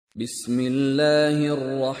بسم الله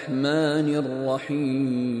الرحمن الرحيم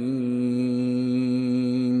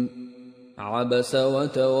عبس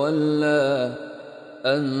وتولى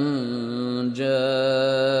أن جاءه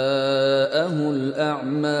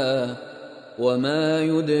الأعمى وما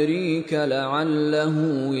يدريك لعله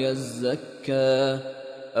يزكى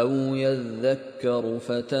أو يذكر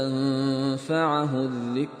فتنفعه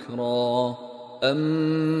الذكرى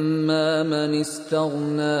أما من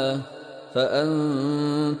استغنى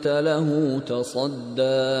فأنت له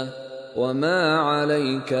تصدى وما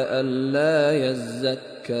عليك ألا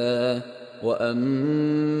يزكى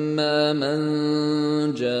وأما من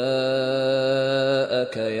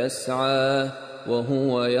جاءك يسعى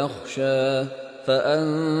وهو يخشى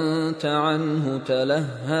فأنت عنه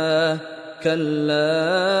تلهى كلا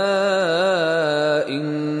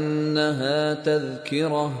إنها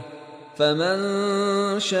تذكرة فمن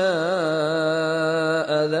شاء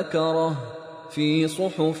ذكره في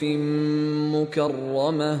صحف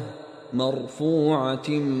مكرمة مرفوعة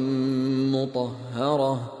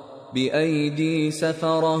مطهرة بأيدي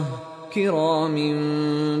سفرة كرام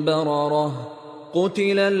بررة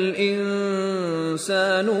قتل الإنسان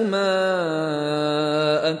ما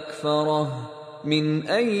أكفره من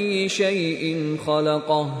أي شيء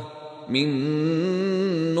خلقه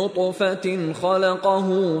من نطفة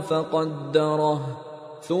خلقه فقدره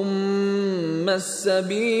ثم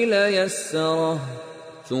السبيل يسره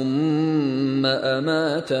ثم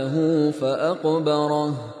أماته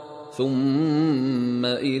فأقبره ثم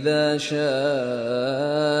إذا شاء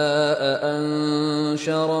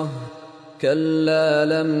أنشره كلا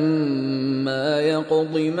لما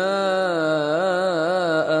يقض ما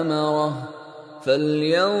أمره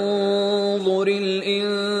فلينظر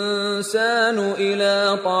الإنسان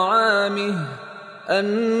إلى طعامه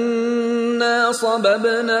أنا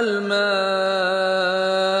صببنا الماء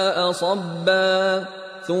صبا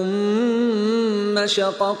ثم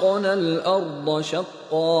شققنا الأرض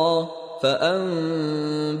شقا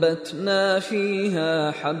فأنبتنا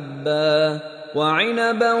فيها حبا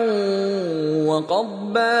وعنبا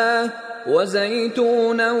وقضبا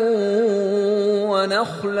وزيتونا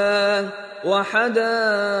ونخلا وحدائق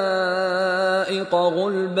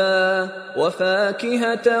غلبا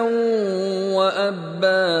وفاكهة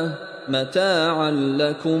وأبا متاعا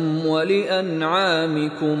لكم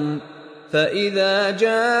ولأنعامكم فإذا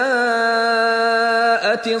جاءت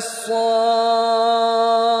الصاخة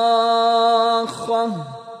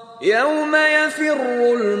يوم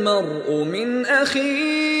يفر المرء من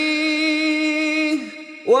أخيه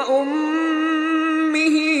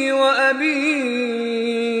وأمه وأبيه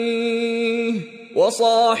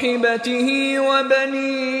وصاحبته وبنيه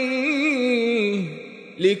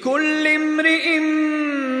لكل امرئ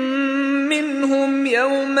منهم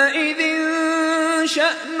يومئذ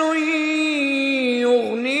شأن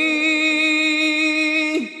يغنيه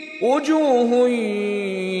وجوه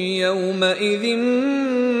يومئذ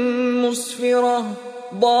مسفرة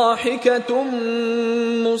ضاحكة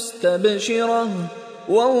مستبشرة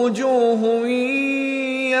ووجوه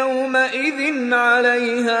يومئذ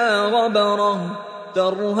عليها غبرة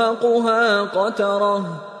ترهقها قترة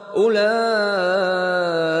أولئك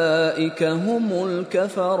هم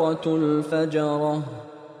الكفرة الفجرة.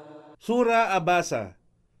 Sura Abasa.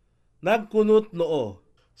 Nagkunot noo.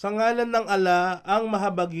 Sa ngalan ng ala ang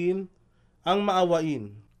mahabagin, ang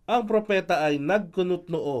maawain. Ang propeta ay nagkunot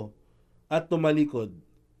noo at tumalikod,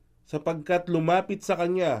 sapagkat lumapit sa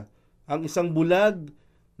kanya ang isang bulag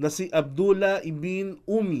na si Abdullah ibn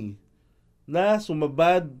Umi na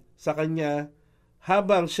sumabad sa kanya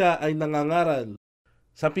habang siya ay nangangaral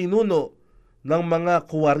sa pinuno ng mga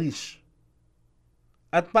Kuwarish.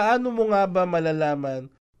 At paano mo nga ba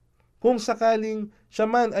malalaman kung sakaling siya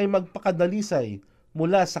man ay magpakadalisay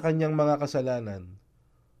mula sa kanyang mga kasalanan?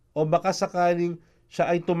 O baka sakaling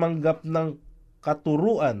siya ay tumanggap ng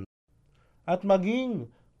katuruan at maging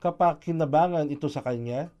kapakinabangan ito sa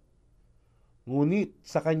kanya? Ngunit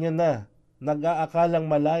sa kanya na nag-aakalang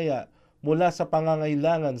malaya mula sa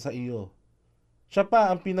pangangailangan sa iyo. Siya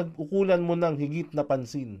pa ang pinag-ukulan mo ng higit na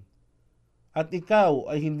pansin. At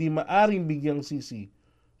ikaw ay hindi maaring bigyang sisi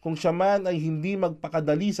kung siya man ay hindi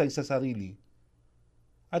magpakadalisay sa sarili.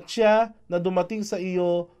 At siya na dumating sa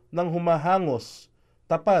iyo ng humahangos,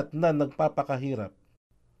 tapat na nagpapakahirap.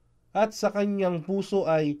 At sa kanyang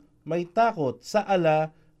puso ay may takot sa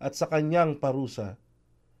ala at sa kanyang parusa.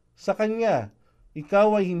 Sa kanya,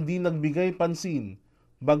 ikaw ay hindi nagbigay pansin,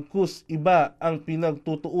 bagkus iba ang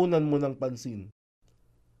pinagtutuunan mo ng pansin.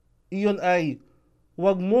 Iyon ay,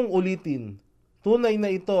 huwag mong ulitin, tunay na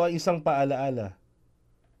ito ay isang paalaala.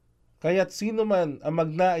 Kaya't sino man ang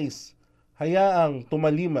magnais, hayaang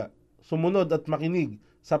tumalima, sumunod at makinig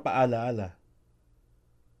sa paalaala.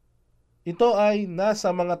 Ito ay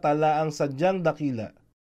nasa mga talaang sadyang dakila,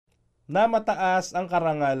 na mataas ang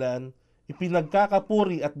karangalan,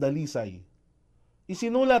 ipinagkakapuri at dalisay.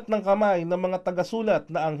 Isinulat ng kamay ng mga tagasulat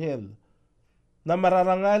na anghel, na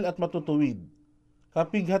mararangal at matutuwid,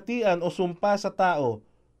 kapighatian o sumpa sa tao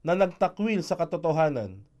na nagtakwil sa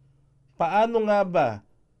katotohanan. Paano nga ba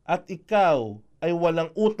at ikaw ay walang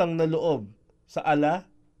utang na loob sa ala?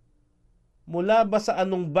 Mula ba sa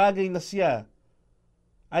anong bagay na siya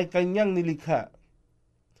ay kanyang nilikha?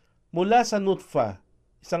 Mula sa nutfa,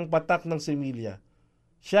 isang patak ng semilya,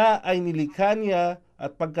 siya ay nilikha niya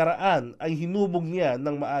at pagkaraan ay hinubog niya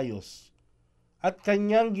ng maayos. At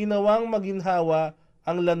kanyang ginawang maginhawa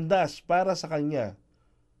ang landas para sa kanya.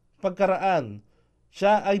 Pagkaraan,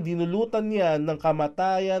 siya ay dinulutan niya ng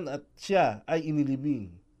kamatayan at siya ay inilibing.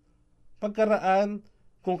 Pagkaraan,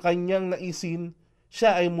 kung kanyang naisin,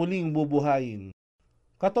 siya ay muling bubuhayin.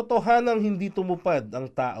 Katotohanang hindi tumupad ang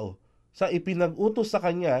tao sa ipinag-utos sa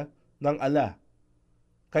kanya ng ala.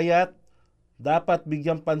 Kaya't dapat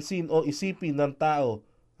bigyang pansin o isipin ng tao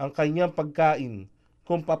ang kanyang pagkain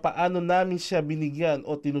kung papaano namin siya binigyan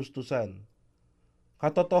o tinustusan.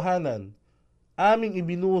 Katotohanan, aming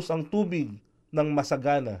ibinuhos ang tubig ng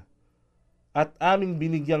masagana at aming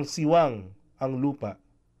binigyang siwang ang lupa.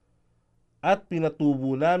 At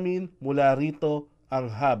pinatubo namin mula rito ang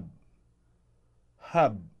hab.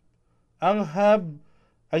 Hab. Ang hab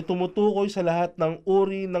ay tumutukoy sa lahat ng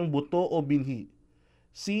uri ng buto o binhi.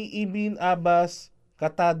 Si Ibn Abbas,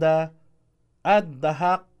 Katada,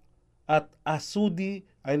 Ad-Dahak at Asudi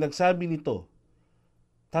ay nagsabi nito.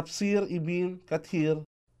 Tafsir Ibn Kathir,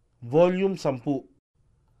 Volume 10.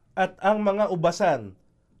 At ang mga ubasan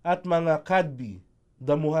at mga kadbi,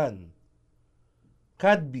 damuhan.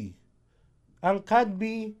 Kadbi. Ang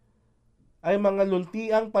kadbi ay mga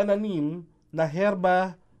luntiang pananim na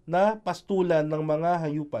herba na pastulan ng mga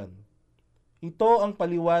hayupan. Ito ang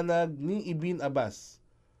paliwanag ni Ibn Abbas.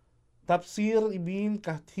 Tafsir Ibn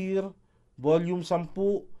Kathir, Volume 10,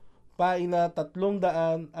 Paina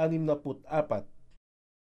 364.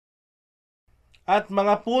 At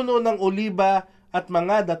mga puno ng oliba at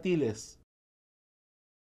mga datiles.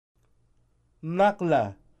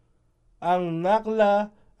 Nakla. Ang nakla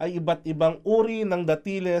ay iba't ibang uri ng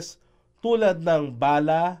datiles tulad ng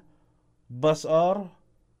bala, basor,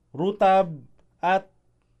 rutab at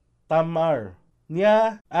tamar,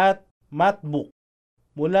 niya at matbuk,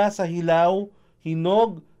 mula sa hilaw,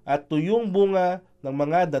 hinog at tuyong bunga ng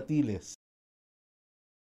mga datiles.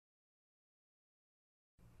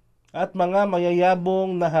 At mga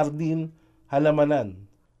mayayabong na hardin, halamanan,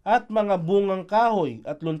 at mga bungang kahoy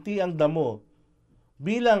at luntiang damo,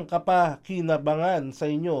 bilang kapakinabangan sa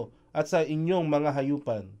inyo at sa inyong mga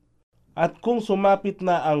hayupan. At kung sumapit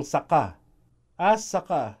na ang saka,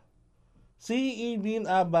 as-saka, si Ibn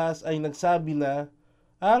Abbas ay nagsabi na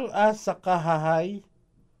ang as-sakahahay,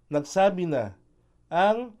 nagsabi na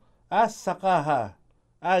ang as-sakaha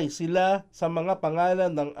ay sila sa mga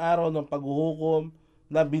pangalan ng araw ng paghuhukom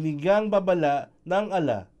na binigyang babala ng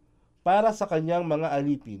ala para sa kanyang mga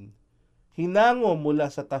alipin. Hinango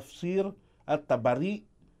mula sa Tafsir at Tabari,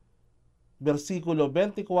 versikulo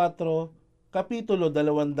 24, kapitulo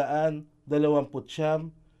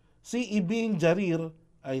 229, si Ibn Jarir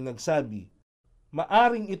ay nagsabi,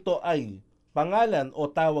 maaring ito ay pangalan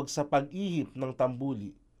o tawag sa pag-ihip ng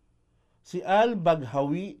tambuli. Si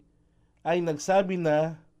Al-Baghawi ay nagsabi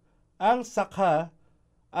na ang sakha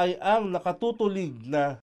ay ang nakatutulig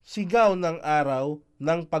na sigaw ng araw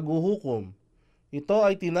ng paghuhukom. Ito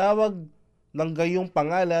ay tinawag ng gayong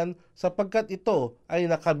pangalan sapagkat ito ay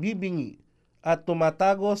nakabibingi at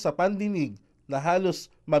tumatago sa pandinig na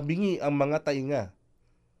halos mabingi ang mga tainga.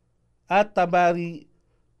 At Tabari,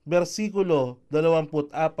 versikulo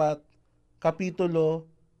 24, kapitulo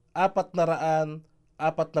 449.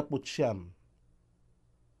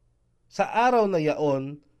 Sa araw na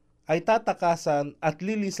yaon ay tatakasan at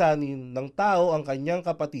lilisanin ng tao ang kanyang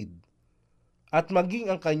kapatid, at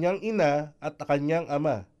maging ang kanyang ina at kanyang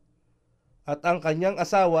ama, at ang kanyang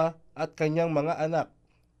asawa at kanyang mga anak.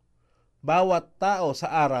 Bawat tao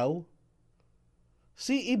sa araw.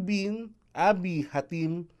 Si Ibn Abi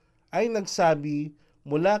Hatim ay nagsabi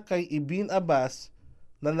mula kay Ibn Abbas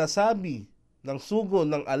na nasabi ng sugo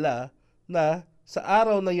ng ala na sa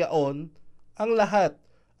araw na yaon, ang lahat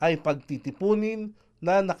ay pagtitipunin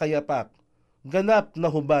na nakayapak, ganap na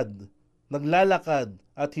hubad, naglalakad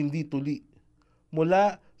at hindi tuli.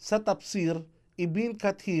 Mula sa Tafsir Ibn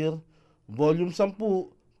Kathir, Volume 10,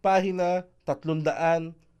 Pahina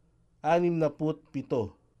 367,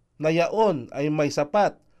 na yaon ay may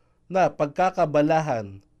sapat na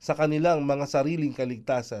pagkakabalahan sa kanilang mga sariling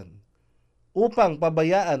kaligtasan upang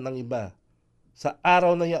pabayaan ang iba. Sa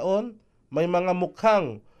araw na yaon, may mga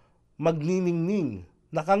mukhang magniningning,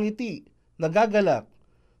 nakangiti, nagagalak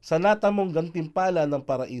sa natamong gantimpala ng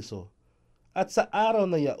paraiso. At sa araw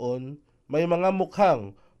na yaon, may mga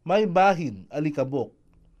mukhang may bahid alikabok.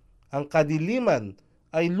 Ang kadiliman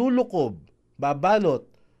ay lulukob, babalot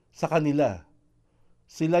sa kanila.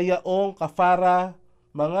 Sila yaong kafara,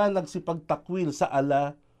 mga nagsipagtakwil sa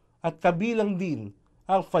ala, at kabilang din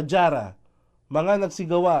ang fajara, mga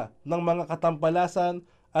nagsigawa ng mga katampalasan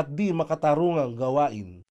at di makatarungang gawain.